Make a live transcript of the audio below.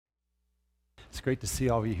It's great to see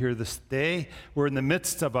all of you here this day. We're in the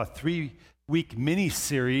midst of a 3-week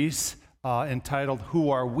mini-series entitled, Who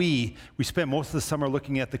Are We? We spent most of the summer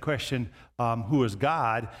looking at the question, who is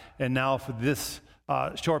God? And now for this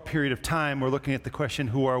short period of time, we're looking at the question,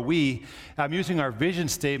 who are we? I'm using our vision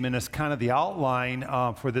statement as kind of the outline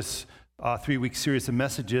for this 3-week series of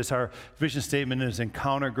messages. Our vision statement is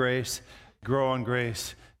encounter grace, grow in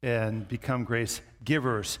grace, and become grace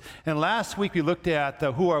givers. And last week we looked at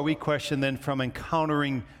the who are we question then from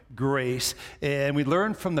encountering grace. And we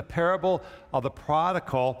learned from the parable of the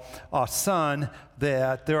prodigal son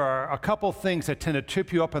that there are a couple things that tend to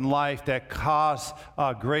trip you up in life that cause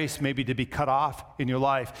grace maybe to be cut off in your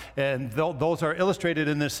life. And those are illustrated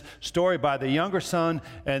in this story by the younger son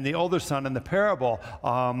and the older son in the parable.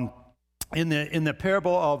 In the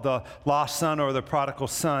parable of the lost son or the prodigal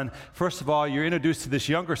son, first of all, you're introduced to this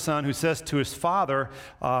younger son who says to his father,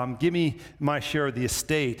 give me my share of the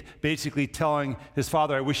estate, basically telling his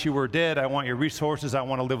father, I wish you were dead, I want your resources, I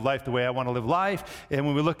want to live life the way I want to live life. And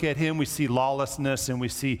when we look at him, we see lawlessness and we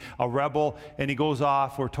see a rebel, and he goes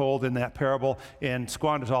off, we're told in that parable, and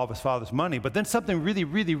squanders all of his father's money. But then something really,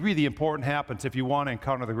 really, really important happens if you want to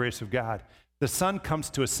encounter the grace of God. The son comes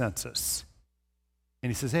to his senses. And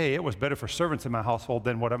he says, hey, it was better for servants in my household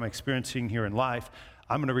than what I'm experiencing here in life.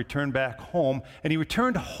 I'm going to return back home. And he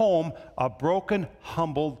returned home a broken,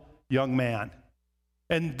 humbled young man.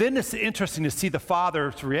 And then it's interesting to see the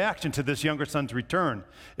father's reaction to this younger son's return.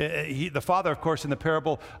 The father, of course, in the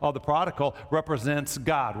parable of the prodigal represents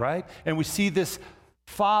God, right? And we see this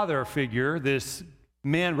father figure, this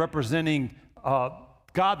man representing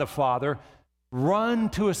God the Father, run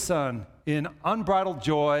to his son in unbridled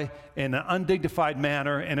joy, in an undignified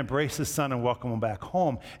manner, and embrace his son and welcome him back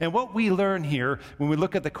home. And what we learn here, when we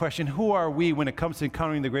look at the question, who are we when it comes to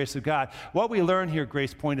encountering the grace of God, what we learn here,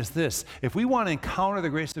 Grace Point, is this. If we want to encounter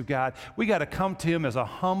the grace of God, we got to come to him as a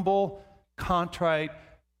humble, contrite,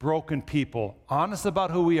 broken people, honest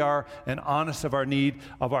about who we are and honest of our need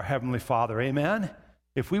of our Heavenly Father. Amen?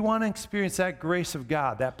 If we want to experience that grace of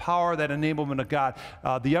God, that power, that enablement of God,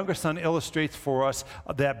 the younger son illustrates for us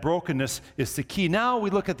that brokenness is the key. Now we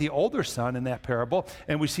look at the older son in that parable,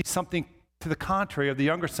 and we see something to the contrary of the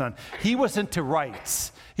younger son. He was into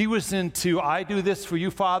rights. He was into, I do this for you,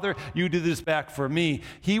 Father, you do this back for me.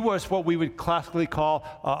 He was what we would classically call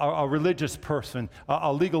a religious person,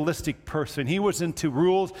 a legalistic person. He was into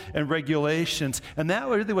rules and regulations, and that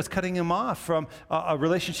really was cutting him off from a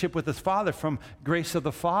relationship with his father, from grace of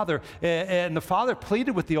the Father. And the father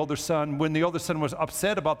pleaded with the older son when the older son was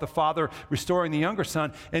upset about the father restoring the younger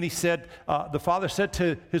son, and he said, the father said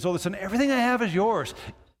to his older son, everything I have is yours.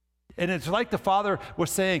 And it's like the father was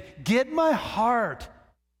saying, get my heart.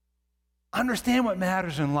 Understand what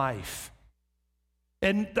matters in life.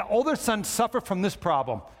 And the older son suffered from this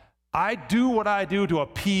problem. I do what I do to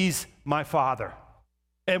appease my father.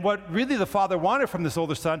 And what really the father wanted from this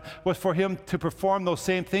older son was for him to perform those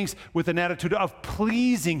same things with an attitude of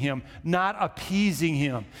pleasing him, not appeasing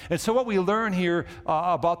him. And so what we learn here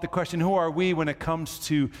about the question, who are we when it comes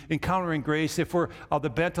to encountering grace, if we're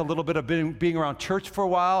the bent a little bit of being around church for a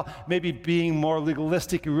while, maybe being more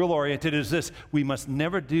legalistic and rule-oriented, is this: we must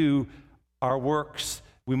never do our works.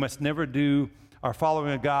 We must never do our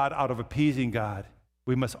following of God out of appeasing God.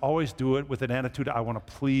 We must always do it with an attitude, I want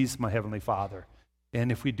to please my Heavenly Father. And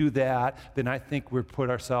if we do that, then I think we've put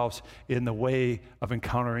ourselves in the way of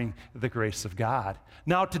encountering the grace of God.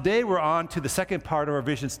 Now, today we're on to the second part of our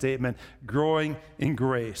vision statement, growing in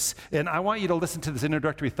grace. And I want you to listen to this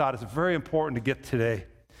introductory thought. It's very important to get today.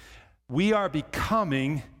 We are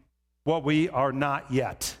becoming what we are not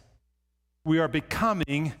yet. We are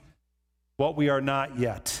becoming what we are not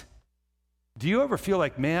yet. Do you ever feel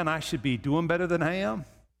like, man, I should be doing better than I am?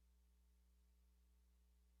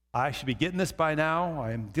 I should be getting this by now.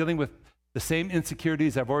 I'm dealing with the same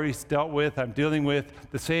insecurities I've already dealt with. I'm dealing with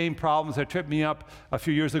the same problems that tripped me up a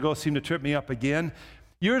few years ago seem to trip me up again.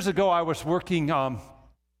 Years ago, I was working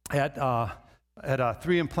at a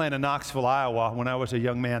 3M plant in Knoxville, Iowa, when I was a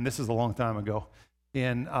young man. This is a long time ago.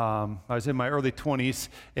 And I was in my early 20s,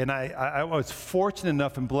 and I was fortunate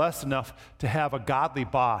enough and blessed enough to have a godly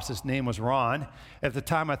boss. His name was Ron. At the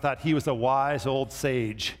time, I thought he was a wise old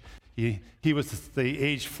sage. He was the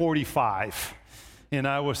age 45, and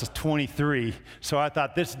I was 23. So I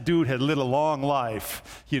thought this dude had lived a long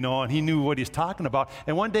life, and he knew what he's talking about.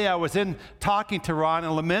 And one day I was talking to Ron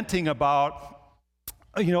and lamenting about,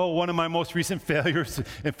 one of my most recent failures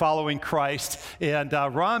in following Christ. And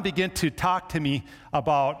Ron began to talk to me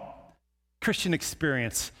about Christian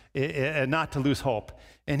experience and not to lose hope.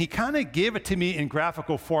 And he kind of gave it to me in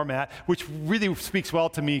graphical format, which really speaks well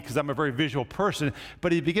to me because I'm a very visual person.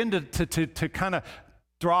 But he began to kind of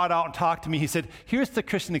draw it out and talk to me. He said, here's the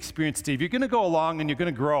Christian experience, Steve. You're going to go along and you're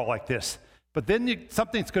going to grow like this. But then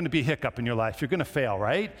something's going to be a hiccup in your life. You're going to fail,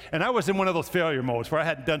 right? And I was in one of those failure modes where I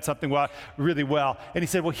hadn't done something really well. And he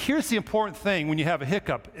said, well, here's the important thing when you have a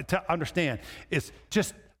hiccup to understand. It's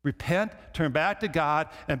just repent, turn back to God,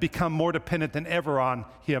 and become more dependent than ever on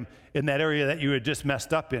him in that area that you had just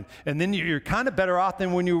messed up in. And then you're kind of better off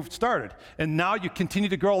than when you started. And now you continue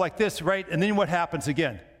to grow like this, right? And then what happens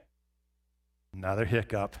again? Another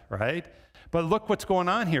hiccup, right? But look what's going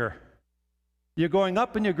on here. You're going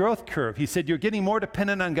up in your growth curve. He said you're getting more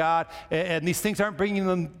dependent on God, and these things aren't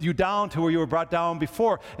bringing you down to where you were brought down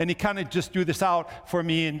before. And he kind of just drew this out for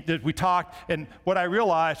me, and we talked, and what I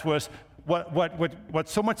realized was what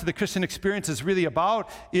so much of the Christian experience is really about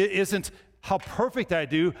isn't how perfect I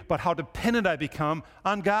do, but how dependent I become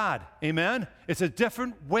on God. Amen? It's a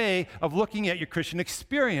different way of looking at your Christian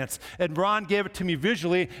experience. And Ron gave it to me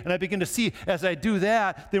visually, and I begin to see as I do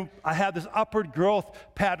that, then I have this upward growth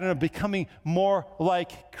pattern of becoming more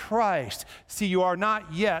like Christ. See, you are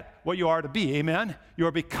not yet what you are to be. Amen? You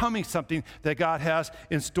are becoming something that God has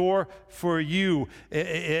in store for you.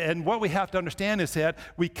 And what we have to understand is that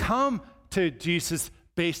we come to Jesus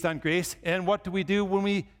based on grace, and what do we do when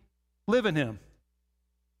we live in him?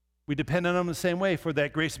 We depend on him the same way for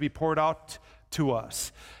that grace to be poured out to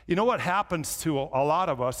us. You know what happens to a lot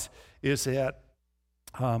of us is that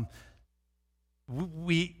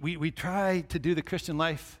we try to do the Christian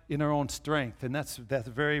life in our own strength, and that's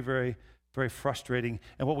very, very, very frustrating.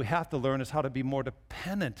 And what we have to learn is how to be more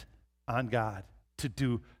dependent on God to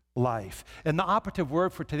do life. And the operative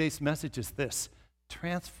word for today's message is this: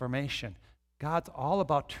 transformation. God's all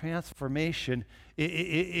about transformation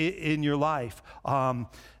in your life.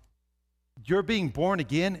 Your being born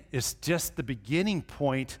again is just the beginning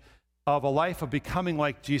point of a life of becoming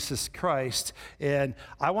like Jesus Christ. And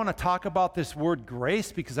I want to talk about this word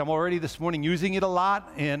grace because I'm already this morning using it a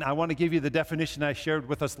lot, and I want to give you the definition I shared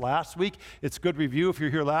with us last week. It's good review if you're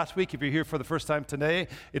here last week. If you're here for the first time today,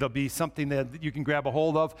 it'll be something that you can grab a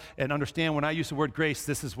hold of and understand. When I use the word grace,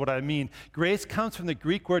 this is what I mean. Grace comes from the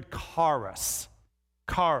Greek word charis.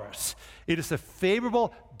 Charis. It is a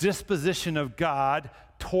favorable disposition of God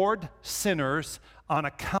toward sinners on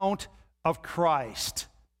account of Christ.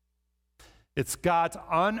 It's God's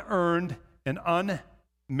unearned and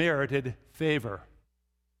unmerited favor.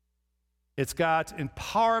 It's God's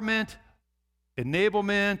empowerment,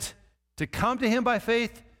 enablement to come to him by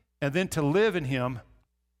faith and then to live in him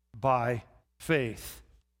by faith.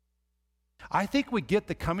 I think we get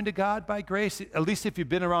the coming to God by grace, at least if you've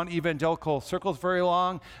been around evangelical circles very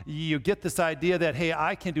long, you get this idea that, hey,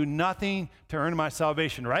 I can do nothing to earn my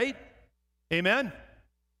salvation, right? Amen?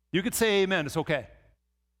 You could say amen, it's okay.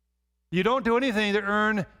 You don't do anything to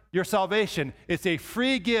earn your salvation. It's a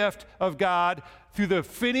free gift of God through the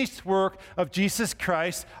finished work of Jesus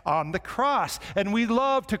Christ on the cross. And we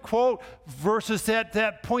love to quote verses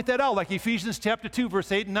that point that out, like Ephesians chapter 2,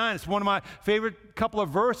 verse 8 and 9. It's one of my favorite couple of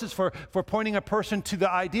verses for pointing a person to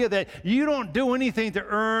the idea that you don't do anything to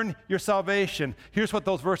earn your salvation. Here's what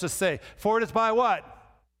those verses say. For it is by what?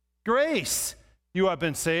 Grace you have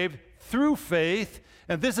been saved through faith,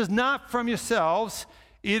 and this is not from yourselves.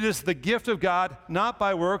 It is the gift of God, not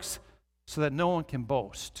by works, so that no one can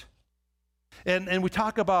boast. And we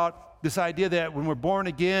talk about this idea that when we're born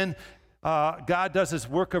again, God does his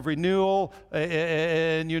work of renewal,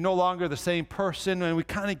 and you're no longer the same person, and we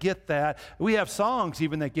kind of get that. We have songs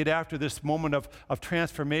even that get after this moment of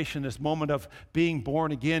transformation, this moment of being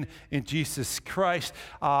born again in Jesus Christ.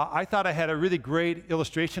 I thought I had a really great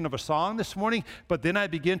illustration of a song this morning, but then I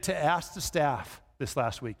began to ask the staff this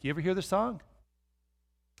last week, you ever hear the song?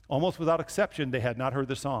 Almost without exception, they had not heard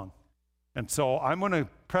the song. And so I'm going to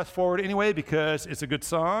press forward anyway because it's a good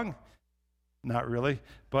song. Not really,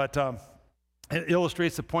 but it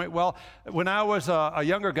illustrates the point well. When I was a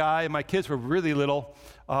younger guy and my kids were really little,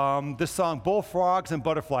 this song, Bullfrogs and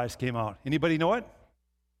Butterflies, came out. Anybody know it?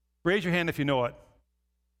 Raise your hand if you know it.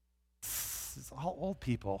 It's all old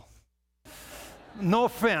people. No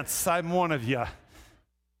offense, I'm one of you.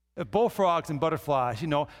 Bullfrogs and butterflies, you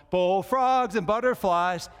know, bullfrogs and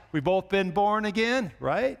butterflies. We've both been born again,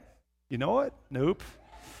 right? You know it? Nope.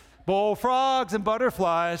 Bullfrogs and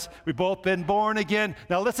butterflies, we've both been born again.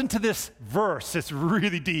 Now listen to this verse. It's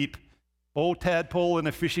really deep. Old tadpole in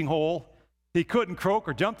a fishing hole. He couldn't croak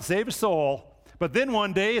or jump to save his soul. But then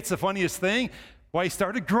one day, it's the funniest thing, he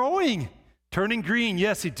started growing, turning green.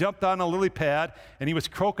 Yes, he jumped on a lily pad, and he was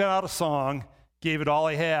croaking out a song, gave it all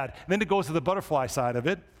he had. And then it goes to the butterfly side of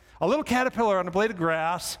it. A little caterpillar on a blade of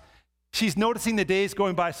grass. She's noticing the days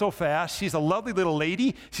going by so fast. She's a lovely little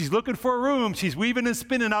lady. She's looking for a room. She's weaving and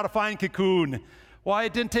spinning out a fine cocoon. Why,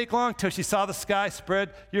 it didn't take long till she saw the sky.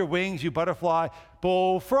 Spread your wings, you butterfly.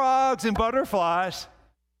 Bullfrogs and butterflies.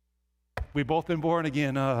 We've both been born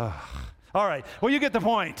again. All right. Well, you get the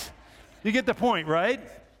point. You get the point, right?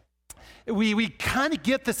 We kind of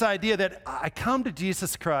get this idea that I come to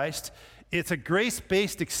Jesus Christ. It's a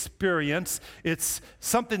grace-based experience. It's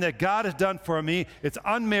something that God has done for me. It's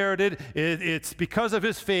unmerited. It's because of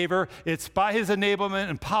his favor. It's by his enablement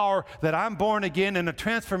and power that I'm born again, and the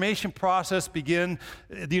transformation process begins.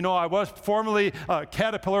 You know, I was formerly a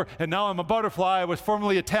caterpillar, and now I'm a butterfly. I was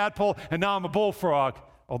formerly a tadpole, and now I'm a bullfrog.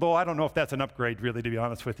 Although I don't know if that's an upgrade, really, to be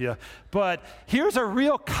honest with you. But here's a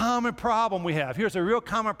real common problem we have. Here's a real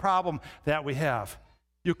common problem that we have.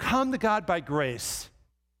 You come to God by grace,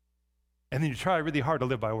 and then you try really hard to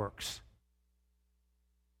live by works.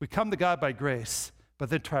 We come to God by grace, but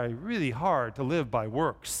then try really hard to live by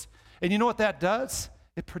works. And you know what that does?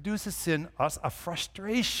 It produces in us a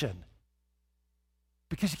frustration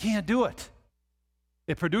because you can't do it.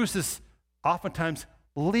 It produces oftentimes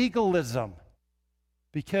legalism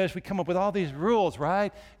because we come up with all these rules,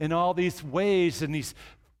 right? And all these ways and these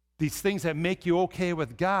things that make you okay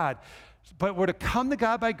with God. But we're to come to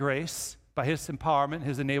God by grace, by his empowerment,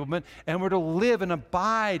 his enablement, and we're to live and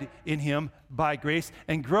abide in him by grace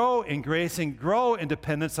and grow in grace and grow in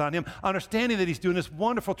dependence on him, understanding that he's doing this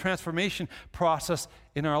wonderful transformation process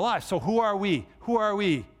in our lives. So who are we? Who are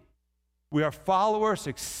we? We are followers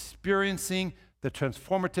experiencing the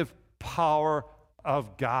transformative power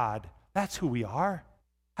of God. That's who we are.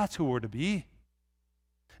 That's who we're to be.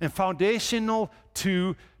 And foundational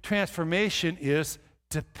to transformation is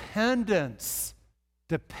dependence.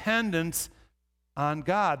 Dependence on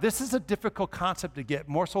God. This is a difficult concept to get,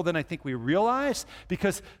 more so than I think we realize,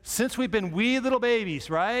 because since we've been wee little babies,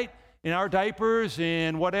 right, in our diapers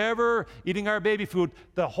and whatever, eating our baby food,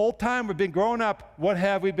 the whole time we've been growing up, what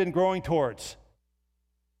have we been growing towards?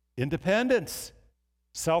 Independence,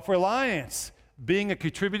 self-reliance, being a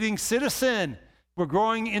contributing citizen. We're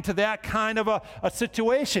growing into that kind of a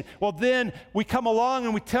situation. Well, then we come along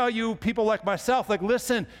and we tell you, people like myself, like,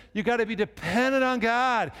 listen, you got to be dependent on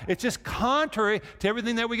God. It's just contrary to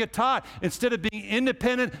everything that we get taught. Instead of being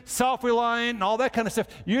independent, self-reliant, and all that kind of stuff,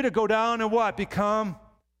 you're to go down and what? Become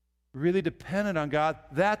really dependent on God.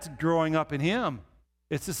 That's growing up in him.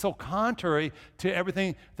 It's just so contrary to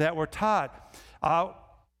everything that we're taught.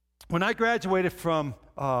 When I graduated from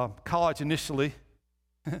college initially,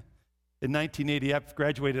 in 1980, I've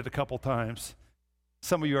graduated a couple times.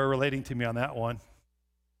 Some of you are relating to me on that one.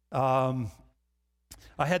 I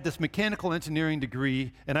had this mechanical engineering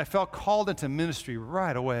degree, and I felt called into ministry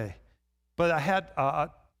right away. But I had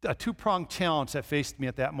a two-pronged challenge that faced me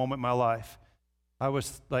at that moment in my life. I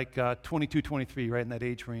was like 22, 23, right in that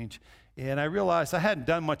age range. And I realized I hadn't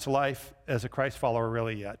done much life as a Christ follower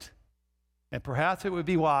really yet. And perhaps it would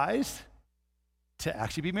be wise to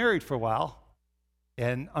actually be married for a while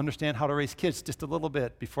and understand how to raise kids just a little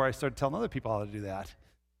bit before I started telling other people how to do that.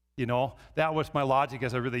 You know, that was my logic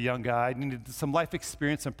as a really young guy. I needed some life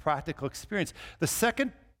experience, some practical experience. The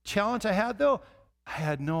second challenge I had, though, I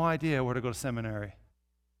had no idea where to go to seminary.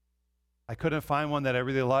 I couldn't find one that I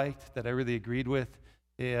really liked, that I really agreed with,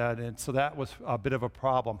 and so that was a bit of a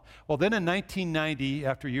problem. Well, then in 1990,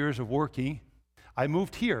 after years of working, I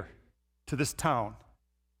moved here to this town,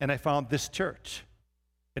 and I found this church,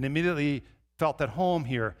 and immediately felt at home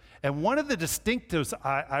here. And one of the distinctives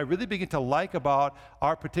I really begin to like about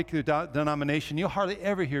our particular denomination, you'll hardly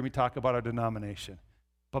ever hear me talk about our denomination,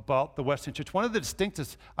 but about the Western Church. One of the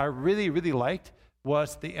distinctives I really, really liked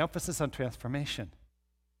was the emphasis on transformation,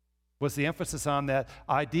 was the emphasis on that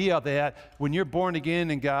idea that when you're born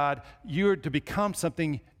again in God, you're to become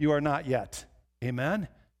something you are not yet. Amen?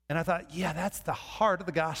 And I thought, yeah, that's the heart of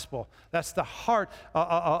the gospel. That's the heart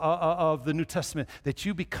of the New Testament, that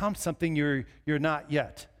you become something you're not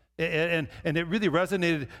yet. And it really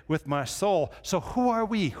resonated with my soul. So who are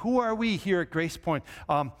we? Who are we here at Grace Point?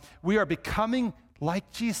 We are becoming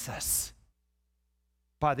like Jesus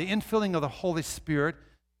by the infilling of the Holy Spirit,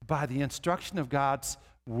 by the instruction of God's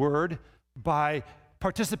Word, by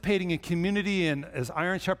participating in community, and as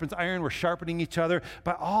iron sharpens iron, we're sharpening each other.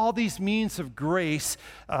 By all these means of grace,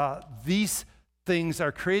 these things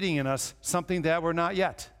are creating in us something that we're not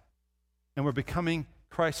yet, and we're becoming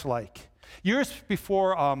Christ-like. Years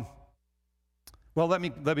before, well, let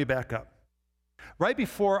me back up. Right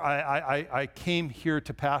before I came here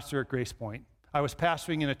to pastor at Grace Point, I was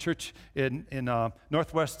pastoring in a church in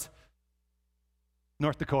northwest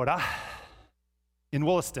North Dakota, in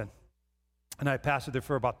Williston. and I pastored there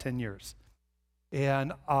for about 10 years.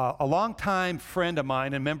 And a longtime friend of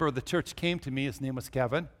mine, a member of the church, came to me. His name was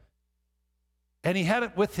Kevin. And he had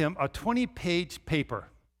it with him, a 20-page paper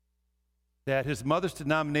that his mother's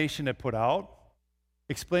denomination had put out,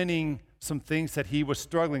 explaining some things that he was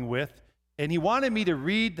struggling with. And he wanted me to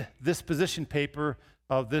read this position paper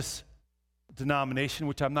of this denomination,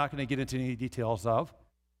 which I'm not going to get into any details of,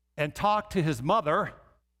 and talk to his mother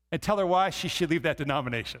and tell her why she should leave that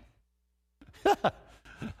denomination.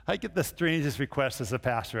 I get the strangest requests as a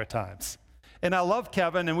pastor at times. And I love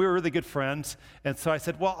Kevin, and we were really good friends. And so I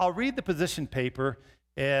said, well, I'll read the position paper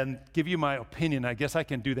and give you my opinion. I guess I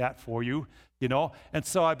can do that for you, you know. And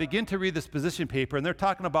so I begin to read this position paper, and they're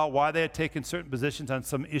talking about why they had taken certain positions on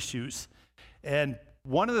some issues. And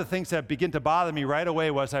one of the things that began to bother me right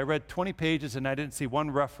away was I read 20 pages, and I didn't see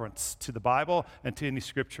one reference to the Bible and to any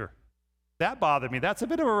scripture. That bothered me. That's a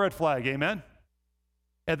bit of a red flag, amen?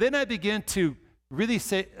 And then I began to really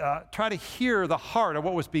try to hear the heart of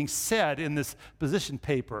what was being said in this position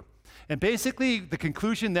paper. And basically, the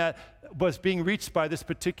conclusion that was being reached by this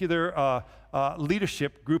particular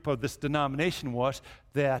leadership group of this denomination was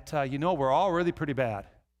that, we're all really pretty bad.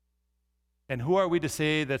 And who are we to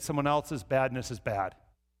say that someone else's badness is bad?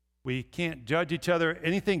 We can't judge each other.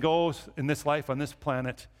 Anything goes in this life on this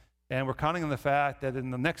planet. And we're counting on the fact that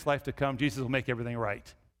in the next life to come, Jesus will make everything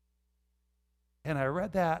right. And I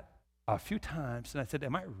read that a few times, and I said,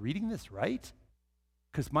 am I reading this right?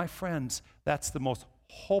 Because my friends, that's the most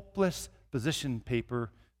hopeless position paper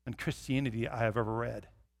on Christianity I have ever read.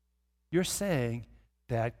 You're saying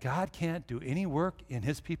that God can't do any work in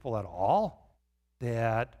his people at all?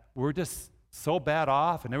 That we're just so bad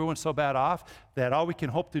off and everyone's so bad off that all we can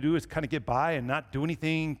hope to do is kind of get by and not do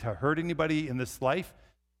anything to hurt anybody in this life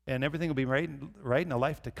and everything will be right in the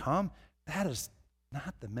life to come? That is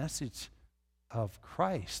not the message of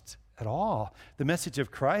Christ at all. The message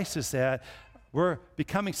of Christ is that we're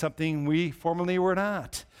becoming something we formerly were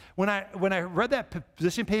not. When I read that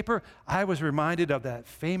position paper, I was reminded of that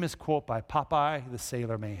famous quote by Popeye the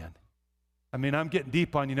Sailor Man. I mean, I'm getting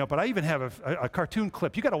deep on, but I even have a cartoon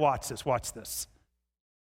clip. You got to watch this. Watch this.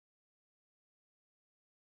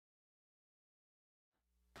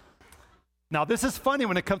 Now, this is funny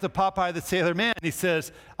when it comes to Popeye the Sailor Man. He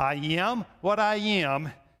says, I am what I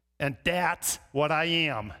am, and that's what I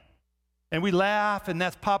am. And we laugh, and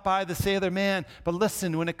that's Popeye the Sailor Man. But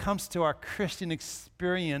listen, when it comes to our Christian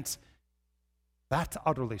experience, that's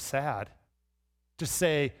utterly sad. To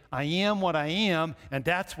say, I am what I am, and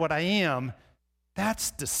that's what I am,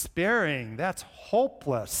 that's despairing. That's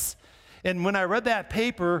hopeless. And when I read that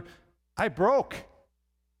paper, I broke.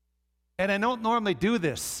 And I don't normally do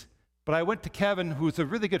this, but I went to Kevin, who's a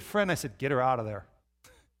really good friend. I said, get her out of there.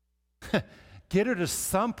 Get her to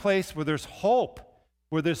some place where there's hope,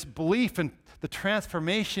 where there's belief in the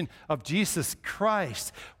transformation of Jesus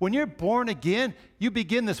Christ. When you're born again, you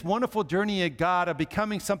begin this wonderful journey of God of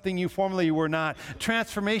becoming something you formerly were not.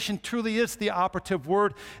 Transformation truly is the operative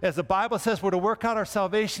word. As the Bible says, we're to work out our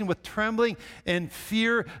salvation with trembling and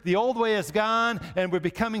fear. The old way is gone, and we're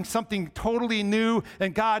becoming something totally new,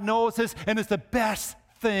 and God knows this, and it's the best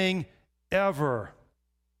thing ever.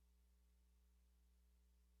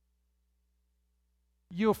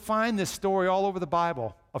 You'll find this story all over the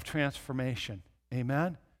Bible of transformation.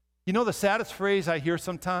 Amen? You know the saddest phrase I hear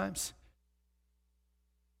sometimes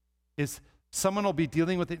is someone will be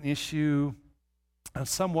dealing with an issue, and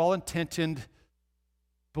some well-intentioned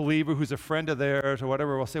believer who's a friend of theirs or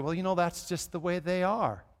whatever will say, well, that's just the way they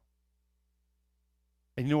are.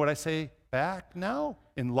 And you know what I say back now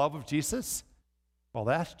in love of Jesus? Well,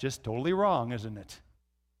 that's just totally wrong, isn't it?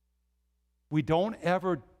 We don't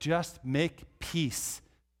ever just make peace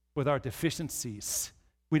with our deficiencies.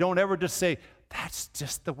 We don't ever just say, that's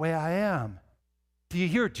just the way I am. Do you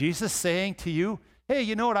hear Jesus saying to you, hey,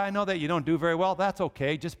 you know what? I know that you don't do very well. That's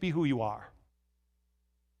okay. Just be who you are.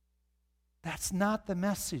 That's not the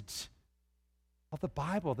message of the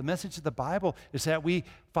Bible. The message of the Bible is that we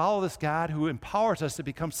follow this God who empowers us to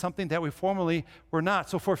become something that we formerly were not.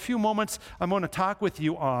 So for a few moments, I'm going to talk with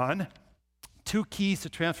you on 2 keys to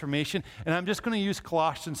transformation, and I'm just going to use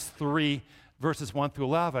Colossians 3, verses 1 through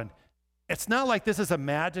 11. It's not like this is a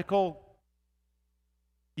magical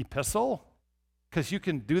epistle, because you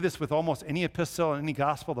can do this with almost any epistle and any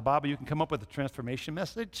gospel of the Bible. You can come up with a transformation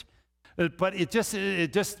message. But it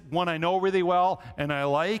just one I know really well and I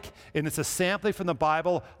like, and it's a sampling from the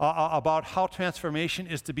Bible about how transformation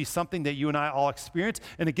is to be something that you and I all experience,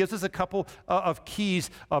 and it gives us a couple of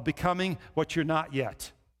keys of becoming what you're not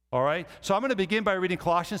yet. All right? So I'm going to begin by reading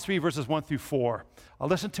Colossians 3, verses 1 through 4.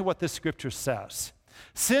 Listen to what this scripture says.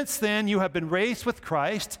 Since then, you have been raised with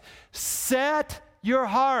Christ. Set your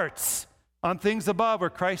hearts on things above where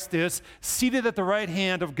Christ is, seated at the right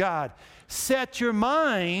hand of God. Set your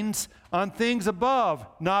minds on things above,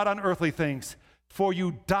 not on earthly things. For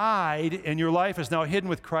you died, and your life is now hidden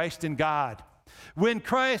with Christ in God. When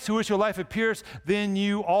Christ, who is your life, appears, then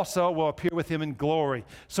you also will appear with him in glory.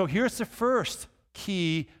 So here's the first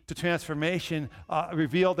key to transformation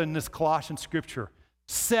revealed in this Colossian scripture.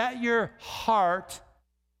 Set your heart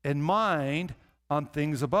and mind on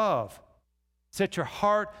things above. Set your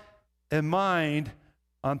heart and mind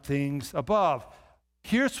on things above.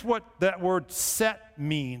 Here's what that word set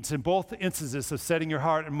means in both instances of setting your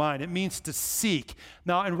heart and mind. It means to seek.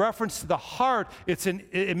 Now, in reference to the heart,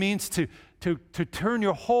 it means to turn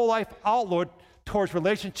your whole life outward towards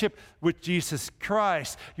relationship with Jesus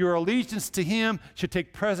Christ. Your allegiance to him should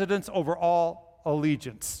take precedence over all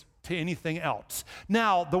allegiance to anything else.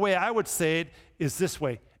 Now, the way I would say it is this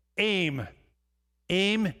way. Aim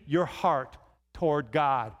your heart toward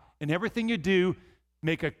God. In everything you do,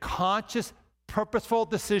 make a conscious, purposeful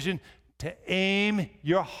decision to aim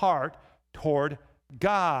your heart toward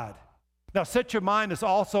God. Now, set your mind is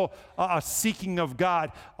also a seeking of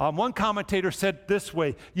God. One commentator said this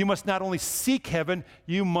way, you must not only seek heaven,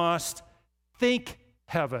 you must think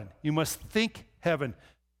heaven. You must think heaven.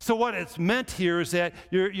 So what it's meant here is that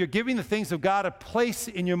you're giving the things of God a place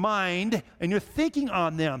in your mind, and you're thinking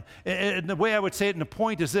on them. And the way I would say it in the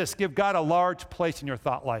point is this, give God a large place in your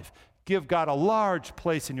thought life. Give God a large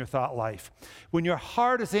place in your thought life. When your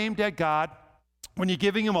heart is aimed at God, when you're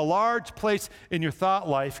giving him a large place in your thought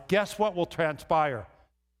life, guess what will transpire?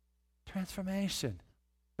 Transformation.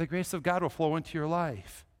 The grace of God will flow into your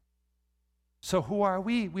life. So who are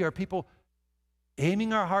we? We are people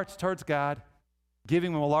aiming our hearts towards God,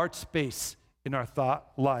 giving him a large space in our thought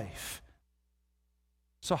life.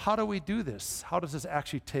 So how do we do this? How does this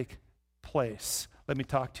actually take place? Let me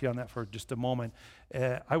talk to you on that for just a moment.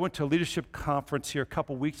 I went to a leadership conference here a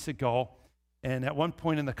couple weeks ago, and at one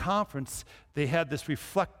point in the conference, they had this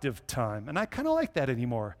reflective time. And I kind of like that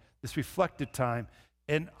anymore, this reflective time.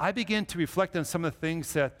 And I began to reflect on some of the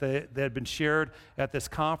things that had been shared at this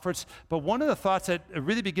conference. But one of the thoughts that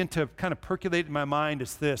really began to kind of percolate in my mind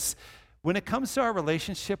is this. When it comes to our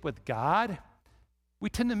relationship with God, we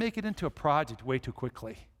tend to make it into a project way too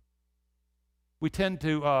quickly. We tend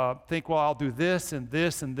to think, well, I'll do this and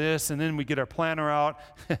this and this, and then we get our planner out.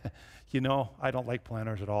 I don't like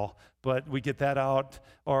planners at all, but we get that out,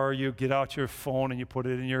 or you get out your phone and you put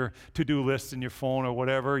it in your to-do list in your phone or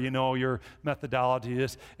whatever, your methodology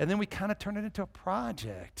is, and then we kind of turn it into a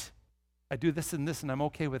project. I do this and this, and I'm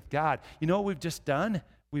okay with God. You know what we've just done?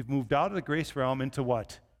 We've moved out of the grace realm into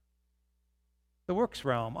what? The works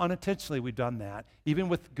realm. Unintentionally, we've done that. Even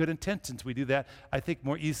with good intentions, we do that, I think,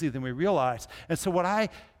 more easily than we realize. And so what I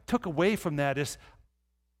took away from that is,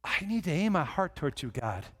 I need to aim my heart towards you,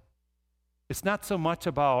 God. It's not so much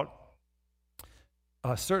about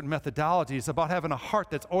a certain methodology. It's about having a heart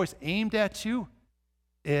that's always aimed at you,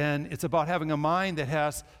 and it's about having a mind that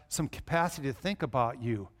has some capacity to think about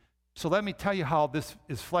you. So let me tell you how this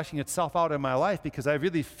is fleshing itself out in my life, because I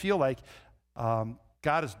really feel like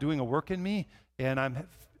God is doing a work in me, and I'm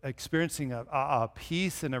experiencing a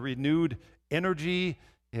peace and a renewed energy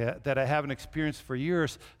that I haven't experienced for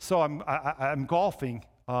years. So I'm golfing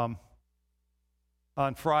on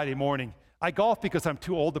Friday morning. I golf because I'm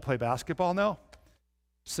too old to play basketball now.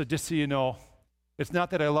 So just so you know, it's not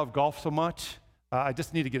that I love golf so much. I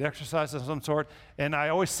just need to get exercise of some sort. And I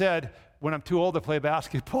always said, when I'm too old to play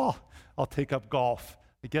basketball, I'll take up golf.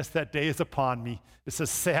 I guess that day is upon me. It's a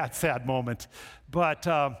sad, sad moment. But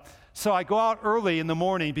so I go out early in the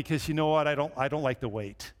morning because you know what? I don't like to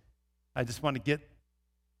wait. I just want to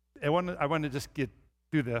I want to just get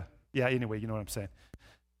through anyway, you know what I'm saying.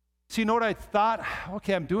 So you know what I thought?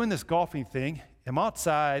 Okay, I'm doing this golfing thing. I'm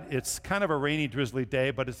outside. It's kind of a rainy, drizzly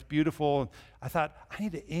day, but it's beautiful. I thought, I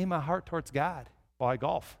need to aim my heart towards God while I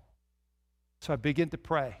golf. So I begin to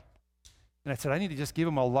pray. And I said, I need to just give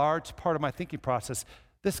him a large part of my thinking process.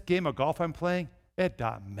 This game of golf I'm playing, it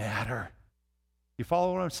doesn't matter. You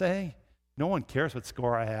follow what I'm saying? No one cares what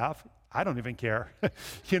score I have. I don't even care,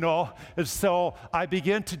 And so I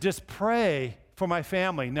begin to just pray for my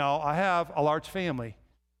family. Now, I have a large family.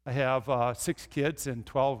 I have 6 kids and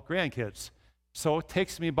 12 grandkids. So it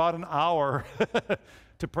takes me about an hour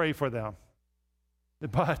to pray for them.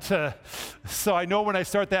 But so I know when I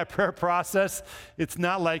start that prayer process, it's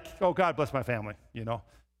not like, oh, God bless my family,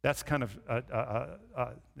 That's kind of,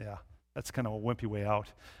 that's kind of a wimpy way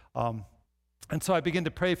out. And so I begin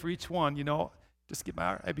to pray for each one, just get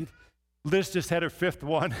Liz just had her 5th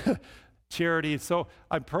one Charity. And so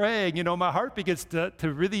I'm praying, my heart begins to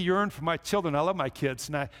really yearn for my children. I love my kids.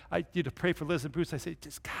 And I pray for Liz and Bruce. I say,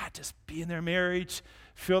 God, just be in their marriage.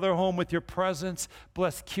 Fill their home with your presence.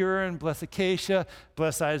 Bless Kieran, bless Acacia,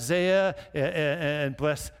 bless Isaiah, and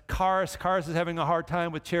bless Cars. Cars is having a hard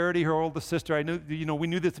time with Charity, her oldest sister. I knew, we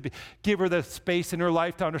knew this to be, give her the space in her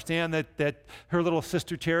life to understand that her little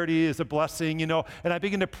sister Charity is a blessing, And I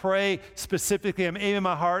begin to pray specifically. I'm aiming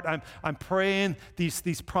my heart. I'm praying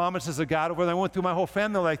these promises of God over them. I went through my whole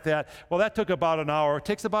family like that. Well, that took about an hour. It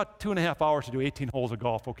takes about 2.5 hours to do 18 holes of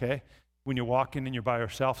golf, okay? When you're walking and you're by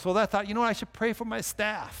yourself. So I thought, I should pray for my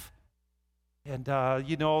staff. And,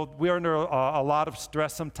 we're under a lot of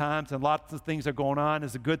stress sometimes, and lots of things are going on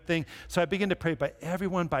is a good thing. So I begin to pray by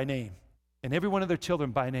everyone by name, and every one of their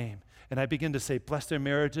children by name. And I begin to say, bless their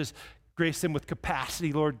marriages, grace them with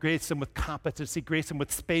capacity, Lord, grace them with competency, grace them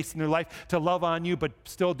with space in their life to love on you, but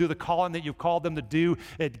still do the calling that you've called them to do.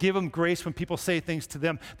 And give them grace when people say things to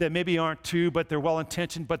them that maybe aren't true, but they're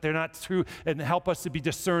well-intentioned, but they're not true. And help us to be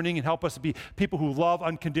discerning and help us to be people who love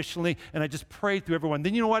unconditionally. And I just prayed through everyone.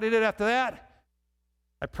 Then you know what I did after that?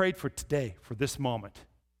 I prayed for today, for this moment.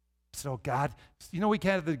 I said, oh, God, we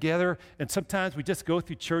gather together, and sometimes we just go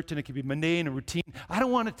through church, and it can be mundane and routine. I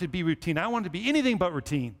don't want it to be routine. I want it to be anything but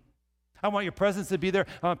routine. I want your presence to be there.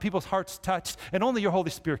 I want people's hearts touched, and only your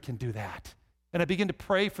Holy Spirit can do that. And I began to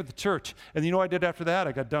pray for the church. And you know what I did after that?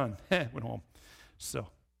 I got done. Went home. So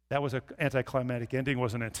that was an anticlimactic ending,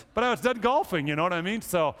 wasn't it? But I was done golfing, you know what I mean?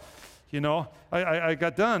 So, I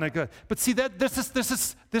got done. But see,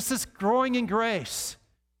 this is growing in grace.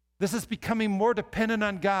 This is becoming more dependent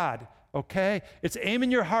on God. Okay? It's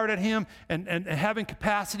aiming your heart at Him and having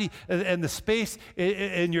capacity and the space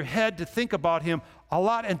in your head to think about Him a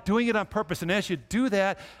lot and doing it on purpose. And as you do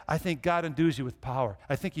that, I think God endues you with power.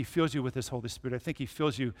 I think He fills you with His Holy Spirit. I think He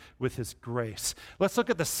fills you with His grace. Let's look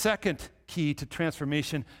at the second key to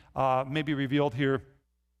transformation, maybe revealed here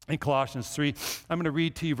in Colossians 3. I'm going to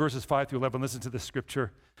read to you verses 5 through 11. Listen to this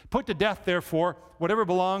scripture. Put to death, therefore, whatever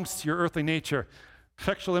belongs to your earthly nature,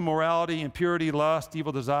 sexual immorality, impurity, lust,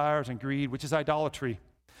 evil desires, and greed, which is idolatry.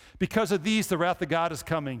 Because of these, the wrath of God is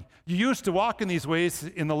coming. You used to walk in these ways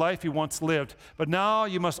in the life you once lived, but now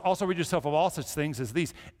you must also rid yourself of all such things as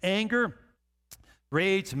these: anger,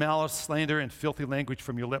 rage, malice, slander, and filthy language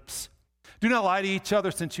from your lips. Do not lie to each other,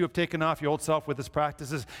 since you have taken off your old self with its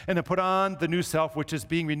practices and have put on the new self, which is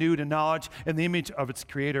being renewed in knowledge in the image of its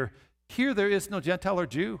Creator. Here there is no Gentile or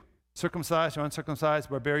Jew, circumcised or uncircumcised,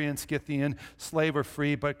 barbarian, Scythian, slave or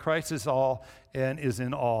free, but Christ is all and is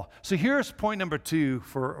in all. So here's point number 2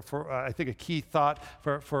 for I think a key thought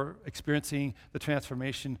for experiencing the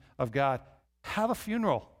transformation of God. Have a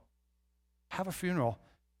funeral. Have a funeral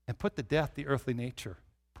and put to death the earthly nature.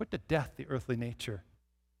 Put to death the earthly nature.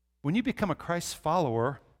 When you become a Christ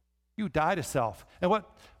follower, you die to self. And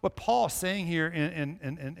what Paul is saying here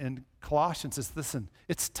in Colossians is, listen,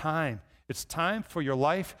 it's time. It's time for your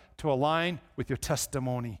life to align with your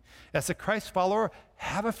testimony. As a Christ follower,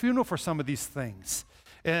 have a funeral for some of these things.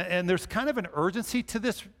 And there's kind of an urgency to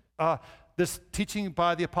this teaching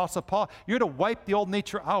by the Apostle Paul. You're to wipe the old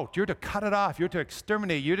nature out. You're to cut it off. You're to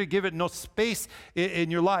exterminate. You're to give it no space in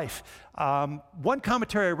your life. One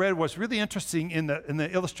commentary I read was really interesting in the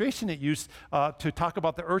illustration it used to talk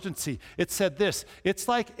about the urgency. It said this: it's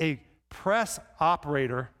like a press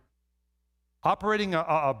operator operating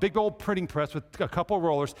a big old printing press with a couple of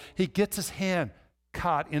rollers. He gets his hand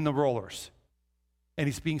caught in the rollers, and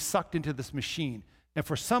he's being sucked into this machine. And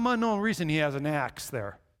for some unknown reason, he has an axe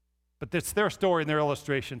there. But it's their story and their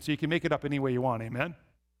illustration, so you can make it up any way you want, amen?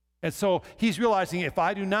 And so he's realizing, if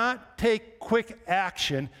I do not take quick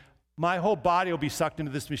action, my whole body will be sucked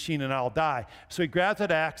into this machine and I'll die. So he grabs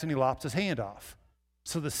that axe and he lops his hand off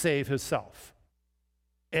so to save himself.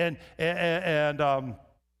 That's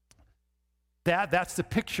the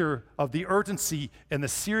picture of the urgency and the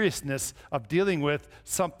seriousness of dealing with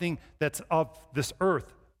something that's of this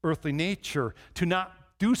earthly nature. To not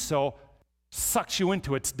do so sucks you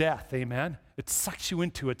into its death, amen? It sucks you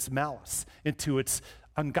into its malice, into its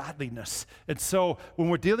ungodliness. And so when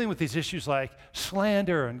we're dealing with these issues like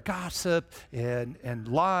slander and gossip and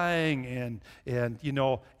lying and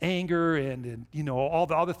anger and all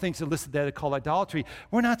the other things that are listed that are called idolatry,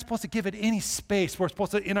 we're not supposed to give it any space. We're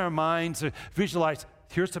supposed to, in our minds, visualize,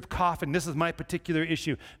 here's the coffin. This is my particular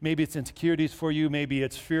issue. Maybe it's insecurities for you. Maybe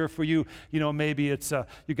it's fear for you. Maybe it's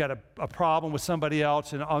you got a problem with somebody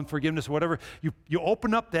else and unforgiveness, whatever. You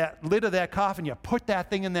open up that lid of that coffin. You put that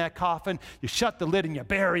thing in that coffin. You shut the lid and you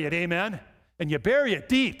bury it, amen? And you bury it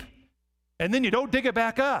deep. And then you don't dig it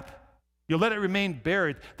back up. You'll let it remain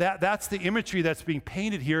buried. That's the imagery that's being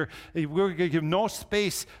painted here. We're going to give no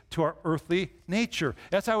space to our earthly nature.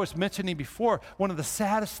 As I was mentioning before, one of the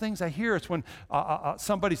saddest things I hear is when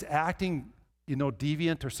somebody's acting,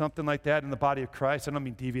 deviant or something like that in the body of Christ. I don't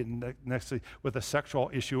mean deviant next with a sexual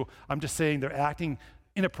issue. I'm just saying they're acting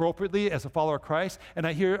inappropriately as a follower of Christ. And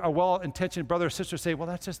I hear a well-intentioned brother or sister say, well,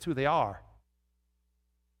 that's just who they are.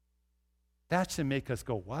 That should make us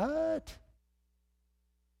go, what?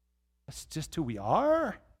 That's just who we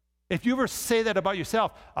are? If you ever say that about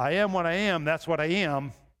yourself, I am what I am, that's what I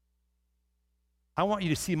am, I want you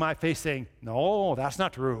to see my face saying, no, that's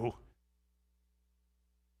not true.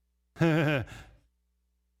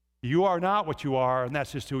 You are not what you are, and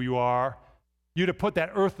that's just who you are. You're to put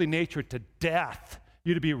that earthly nature to death.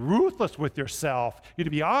 You're to be ruthless with yourself. You're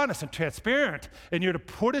to be honest and transparent, and you're to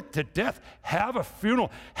put it to death. Have a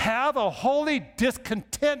funeral. Have a holy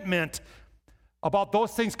discontentment about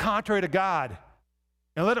those things contrary to God.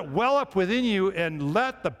 And let it well up within you, and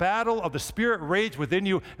let the battle of the Spirit rage within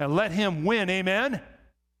you, and let Him win. Amen?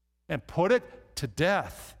 And put it to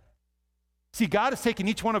death. See, God has taken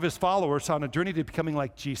each one of His followers on a journey to becoming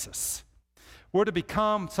like Jesus. We're to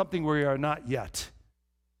become something we are not yet.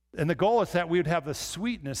 And the goal is that we would have the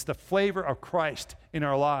sweetness, the flavor of Christ in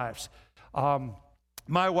our lives.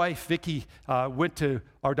 My wife, Vicki, went to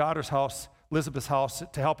our daughter's house, Elizabeth's house,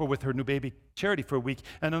 to help her with her new baby charity for a week.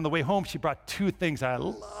 And on the way home, she brought two things I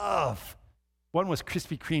love. One was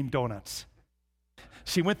Krispy Kreme donuts.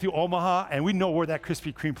 She went through Omaha, and we know where that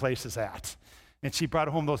Krispy Kreme place is at. And she brought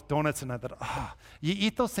home those donuts, and I thought, you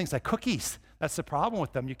eat those things like cookies. That's the problem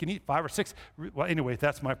with them. You can eat 5 or 6. Well, anyway,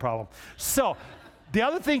 that's my problem. So the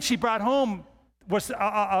other thing she brought home was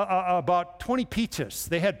about 20 peaches.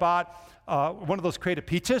 They had bought one of those crate of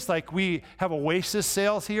peaches, like we have Oasis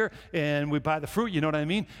sales here, and we buy the fruit, you know what I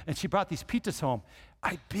mean? And she brought these peaches home.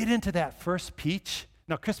 I bit into that first peach.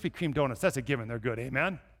 Now, Krispy Kreme donuts, that's a given. They're good,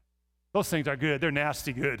 amen? Those things are good. They're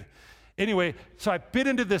nasty good. Anyway, so I bit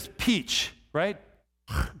into this peach, right?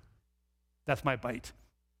 That's my bite.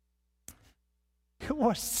 It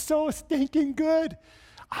was so stinking good.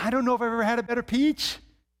 I don't know if I've ever had a better peach.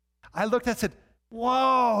 I looked and said,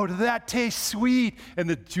 whoa, does that taste sweet? And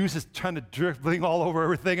the juice is trying to dribbling all over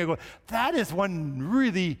everything. I go, that is one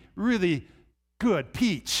really, really good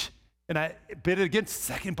peach. And I bit it again.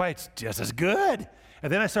 Second bite's just as good.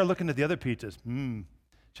 And then I started looking at the other peaches.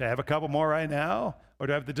 Should I have a couple more right now? Or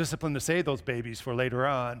do I have the discipline to save those babies for later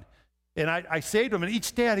on? And I saved them, and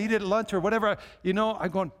each day I'd eat it at lunch or whatever.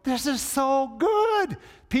 I'm going, this is so good.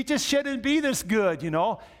 Peaches shouldn't be this good,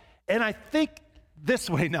 And I think this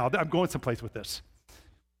way now. I'm going someplace with this.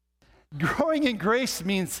 Growing in grace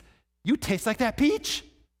means you taste like that peach.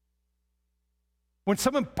 When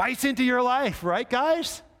someone bites into your life, right,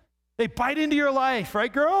 guys? They bite into your life,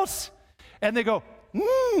 right, girls? And they go,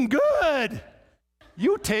 good.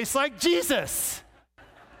 You taste like Jesus.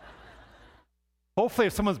 Hopefully,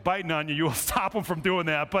 if someone's biting on you, you will stop them from doing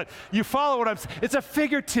that. But you follow what I'm saying. It's a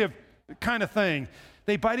figurative kind of thing.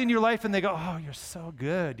 They bite in your life and they go, oh, you're so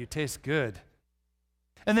good. You taste good.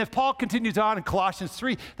 And then Paul continues on in Colossians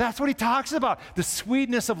 3. That's what he talks about, the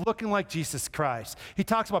sweetness of looking like Jesus Christ. He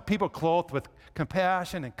talks about people clothed with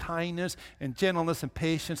compassion and kindness and gentleness and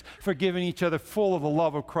patience, forgiving each other, full of the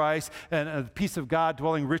love of Christ and the peace of God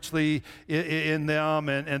dwelling richly in them.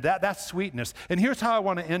 And that's sweetness. And here's how I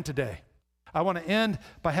want to end today. I want to end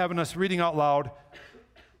by having us reading out loud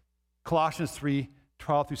Colossians 3,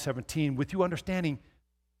 12 through 17, with you understanding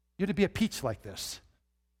you're to be a peach like this.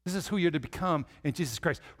 This is who you're to become in Jesus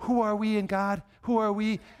Christ. Who are we in God? Who are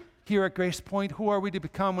we here at Grace Point? Who are we to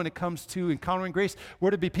become when it comes to encountering grace? We're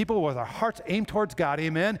to be people with our hearts aimed towards God,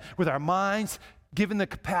 amen? With our minds given the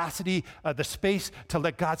capacity, the space to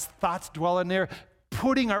let God's thoughts dwell in there,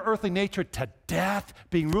 putting our earthly nature to death,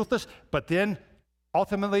 being ruthless, but then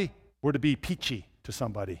ultimately we're to be peachy to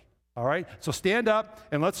somebody, all right? So stand up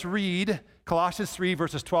and let's read Colossians 3,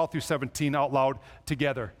 verses 12 through 17 out loud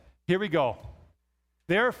together. Here we go.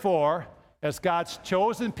 Therefore, as God's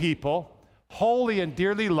chosen people, holy and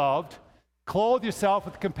dearly loved, clothe yourself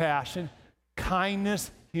with compassion,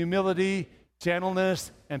 kindness, humility,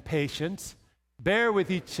 gentleness, and patience. Bear with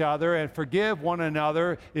each other and forgive one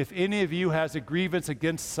another if any of you has a grievance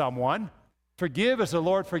against someone. Forgive as the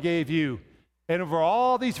Lord forgave you. And over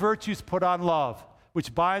all these virtues put on love,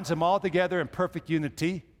 which binds them all together in perfect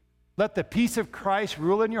unity. Let the peace of Christ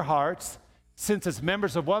rule in your hearts, since as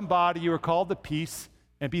members of one body you are called to peace,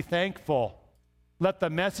 and be thankful. Let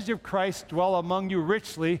the message of Christ dwell among you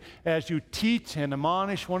richly as you teach and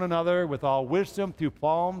admonish one another with all wisdom through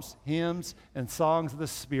psalms, hymns, and songs of the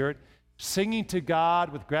Spirit, singing to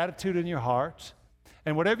God with gratitude in your hearts.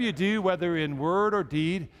 And whatever you do, whether in word or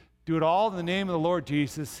deed, do it all in the name of the Lord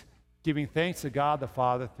Jesus, giving thanks to God the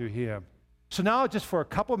Father through him. So now, just for a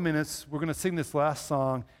couple minutes, we're going to sing this last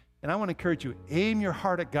song, and I want to encourage you, aim your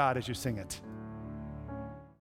heart at God as you sing it.